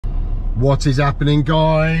What is happening,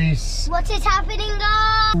 guys? What is happening,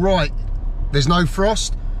 guys? Right, there's no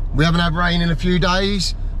frost. We haven't had rain in a few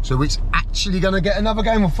days, so it's actually going to get another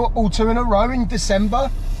game of football 2 in a row in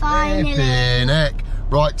December. Finally. Heck.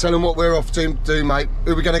 Right, tell them what we're off to do, mate.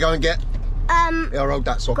 Who are we going to go and get? Yeah, I'll hold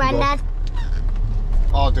that soccer ball. Grandad.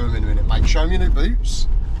 I'll do them in a minute, mate. Show me your new boots.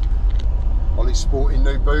 Ollie's sporting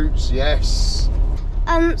new boots, yes.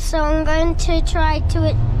 So I'm going to try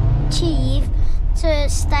to achieve to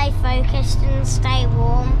stay focused and stay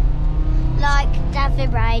warm, like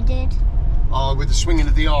David Ray did. Oh, with the swinging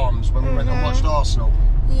of the arms when we went and watched Arsenal.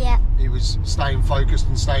 Yeah. He was staying focused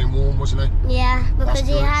and staying warm, wasn't he? Yeah, because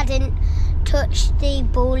he hadn't touched the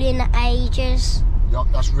ball in ages. Yeah,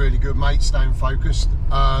 that's really good, mate, staying focused.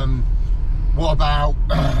 What about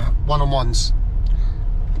one-on-ones?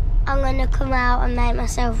 I'm going to come out and make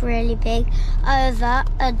myself really big over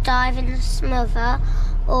a diving smother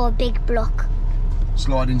or a big block.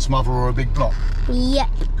 Sliding smother or a big block? Yep.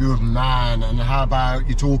 Good man. And how about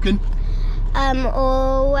you talking?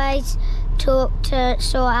 Always talk to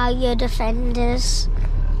sort out your defenders.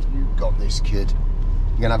 You got this, kid.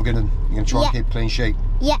 You're going to have a good one. You're going to try and keep a clean sheet?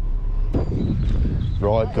 Yep.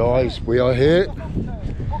 Right, guys, we are here.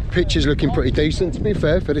 Pitch is looking pretty decent, to be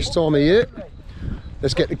fair, for this time of year.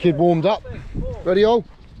 Let's get the kid warmed up. Ready, Ol?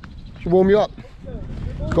 Should warm you up.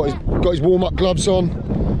 Got his warm-up gloves on.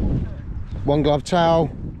 One glove towel,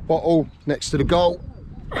 bottle next to the goal.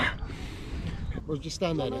 We'll just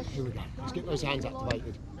stand there then. Here we go. Let's get those hands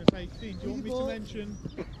activated. Okay, Finn, do you want me to mention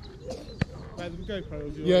where the GoPro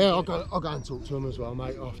is? Yeah, I'll go and talk to him as well,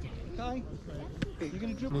 mate, after. Okay. You're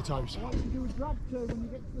going to dribble. Any toes. You do a drag turn when you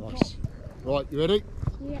get to the Nice. Right, you ready?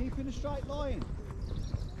 Yeah. Keep in a straight line.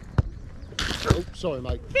 Oh, sorry,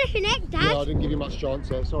 mate. Fishing egg, Dad. Yeah, I didn't give you much chance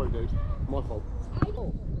there. Sorry, dude. My fault.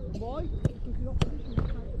 Why? Because the opposition will take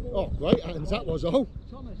the ball. Oh, great hands that was, Ol.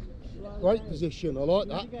 Thomas. Great position. I like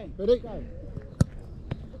that. Ready? Go.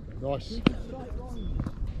 Nice. Keep a straight line.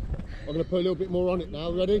 I'm going to put a little bit more on it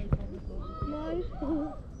now. Ready? No.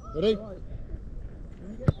 Ready? When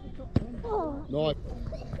you get to the top then. Oh. Nice.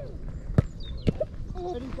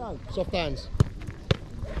 Ready, go. Soft hands.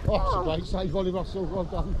 Oh, it's a great save, Ollie Russell. Well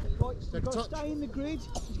done. Right, Take a you've got touch. to stay in the grid.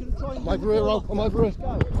 He's going to try and I'm over here, Ol. I'm over here.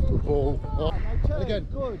 Go. Good ball. Right. Now turn. Again.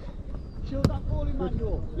 Good. Shield that ball in,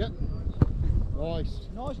 Manuel. Yep. Nice.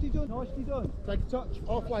 Nicely done. Nicely done. Take a touch.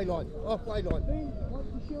 Halfway line. Halfway line. Finn, once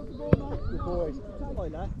you shield the ball, mate. Good boy.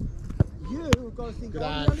 Tyler, you have got to think. Good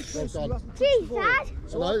I'm hand. the only Well person who done. hasn't touched the Jeez, ball. Dad.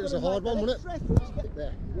 I know, it was a hard one, wasn't it? Extra effort to get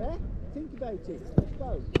There. Yeah? Think about it. Let's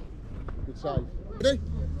go. Good save. Ready?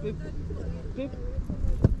 Bib.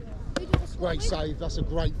 Great save. That's a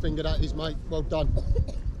great finger, that is, mate. Well done.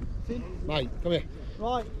 Finn. Mate, come here.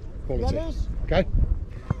 Right. Quality. Runners. Okay?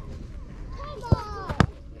 Come on.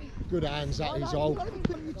 Good hands, that is, You've Ol. got to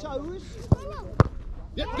be on your toes.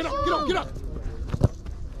 Yep, get up, get up, get up.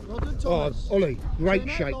 Well done, Oh, Thomas. Ollie, great Turn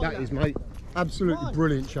out shape like that is, mate. Absolutely Right.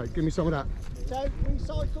 brilliant shape. Give me some of that. So,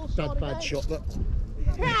 recycle, start Bad again. shot, look.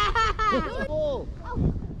 Ball.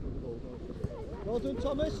 Well done,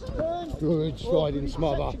 Thomas. Turn. Good sliding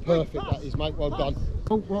smother. Perfect, that is, mate. Well done.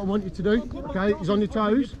 Oh, what I want you to do, okay, is on your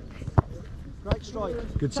toes. Great strike.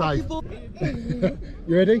 Good Take save. your ball.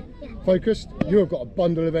 You ready? Focused? You have got a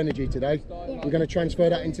bundle of energy today. We're going to transfer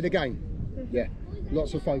that into the game. Yeah.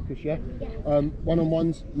 Lots of focus, yeah?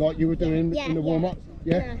 One-on-ones, like you were doing in the warm-up.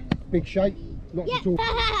 Yeah? Big shape. Lots of talk.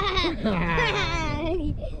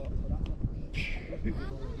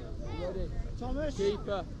 Thomas.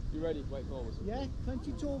 Keeper, you ready? Wait forward. Yeah,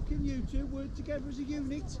 plenty talking. You two work together as a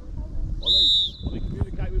unit. Ollie,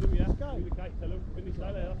 communicate with them, yeah? Go. Communicate, tell them, finish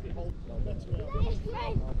there, that's it, hold. That's it.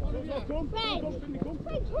 Come,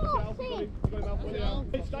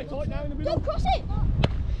 stay tight now in the middle. Don't cross it.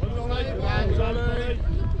 Good hands, Ollie.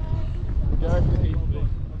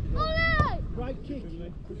 Ollie. Great kick.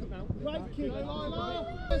 Push up now. Great kick. Hey.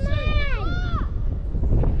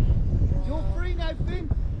 You're free now, Finn.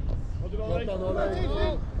 Hold it, Ollie. Well done, Ollie. Ready,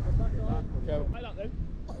 Finn? Okay. Make that then.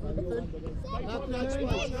 Now create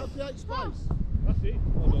space. Now create space. That's it.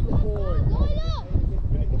 Well done. Boy.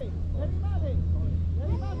 Let him have it. Let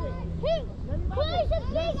him have it. Pink. Close the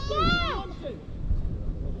picture.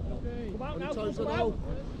 Come out now, Toes come on out. Ol.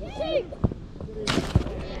 Pink.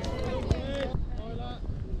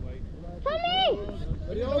 Tommy.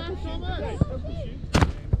 Ready, Ol?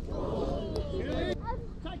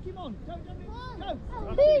 Take him on. Go, go.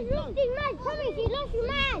 Who's lost his man? Tommy, you lost your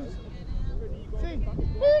man. Finn.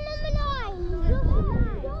 Who number 9? You lost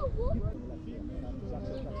your man.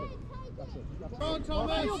 Come on,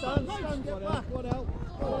 Thomas. Stand, get back. What else?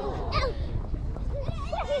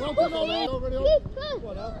 Well done, Ollie. Already on. Keep close.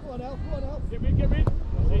 What else? Get me. That's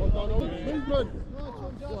it. movement.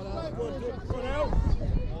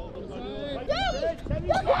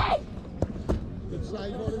 Good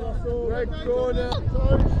save, Ollie Russell. Red corner.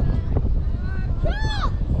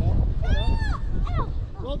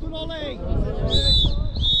 Well done, Ollie.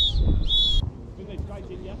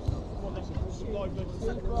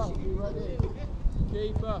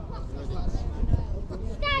 Keeper.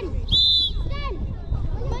 Stand! Stand!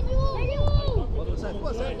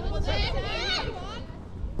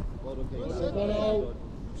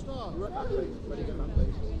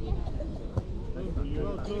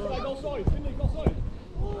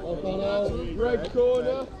 Red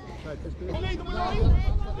corner.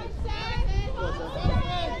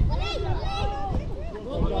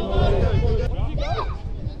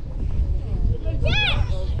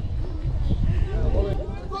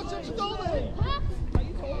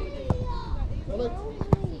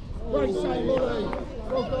 Great save, Ollie.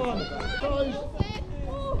 Well done. Close.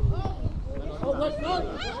 Oh, wait, no.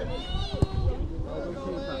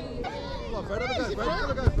 Come on, Fred, have a go, Fred. Have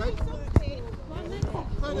a go, Fred.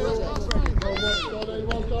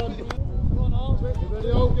 Well done. Get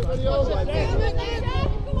ready, Ollie. Get ready,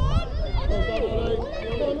 Ollie. Well done, Ollie.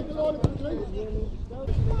 Come on, look at Ollie quickly.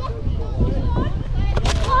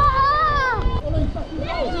 Ollie, back in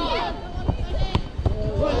goal.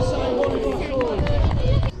 Great save, Ollie Russell.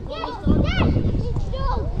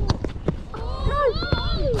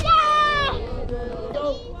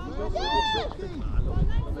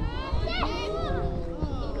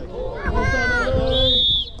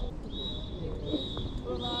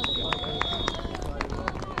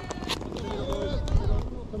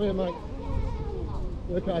 Come here, mate.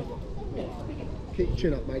 Okay. Keep your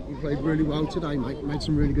chin up, mate. You played really well today, mate. You made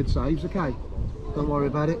some really good saves, okay? Don't worry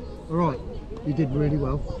about it. Alright. You did really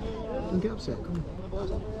well. Don't get upset, come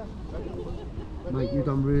on. Mate, you've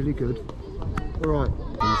done really good. Alright.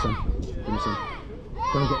 Give me some. Give me some.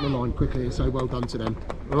 Go and get in the line quickly and say well done to them.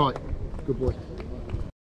 Alright. Good boy.